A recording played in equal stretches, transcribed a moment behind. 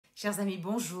Chers amis,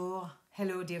 bonjour.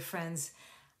 Hello, dear friends.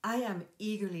 I am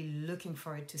eagerly looking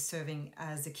forward to serving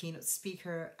as the keynote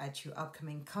speaker at your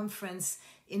upcoming conference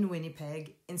in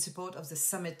Winnipeg in support of the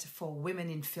Summit for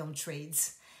Women in Film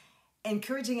Trades,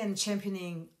 encouraging and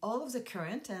championing all of the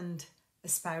current and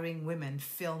aspiring women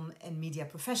film and media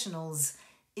professionals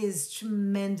is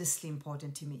tremendously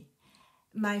important to me.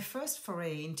 My first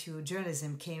foray into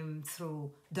journalism came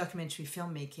through documentary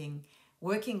filmmaking,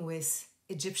 working with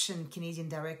Egyptian-Canadian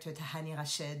director Tahani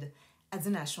Rached at the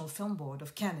National Film Board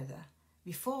of Canada,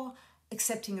 before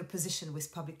accepting a position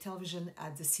with public television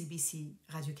at the CBC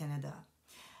Radio-Canada.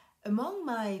 Among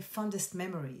my fondest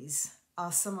memories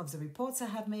are some of the reports I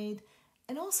have made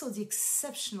and also the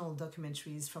exceptional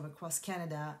documentaries from across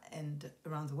Canada and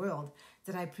around the world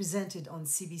that I presented on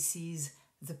CBC's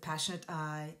The Passionate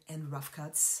Eye and Rough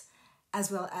Cuts, as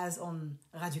well as on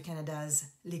Radio-Canada's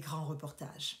Les Grands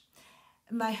Reportages.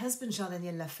 My husband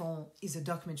Jean-Daniel Lafont is a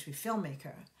documentary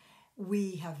filmmaker.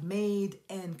 We have made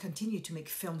and continue to make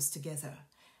films together.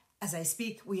 As I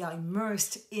speak, we are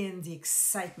immersed in the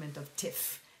excitement of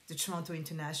TIFF, the Toronto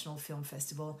International Film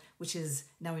Festival, which is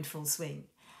now in full swing.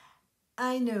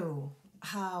 I know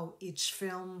how each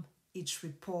film, each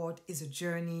report is a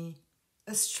journey,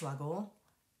 a struggle,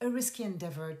 a risky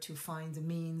endeavor to find the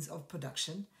means of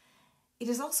production. It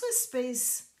is also a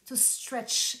space to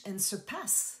stretch and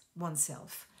surpass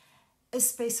oneself, a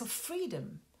space of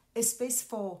freedom, a space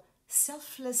for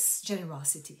selfless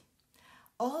generosity.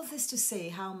 All this to say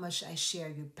how much I share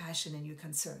your passion and your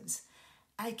concerns.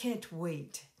 I can't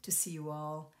wait to see you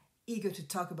all, eager to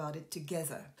talk about it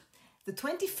together. The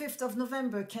 25th of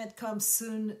November can't come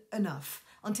soon enough.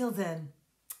 Until then,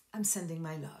 I'm sending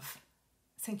my love.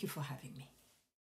 Thank you for having me.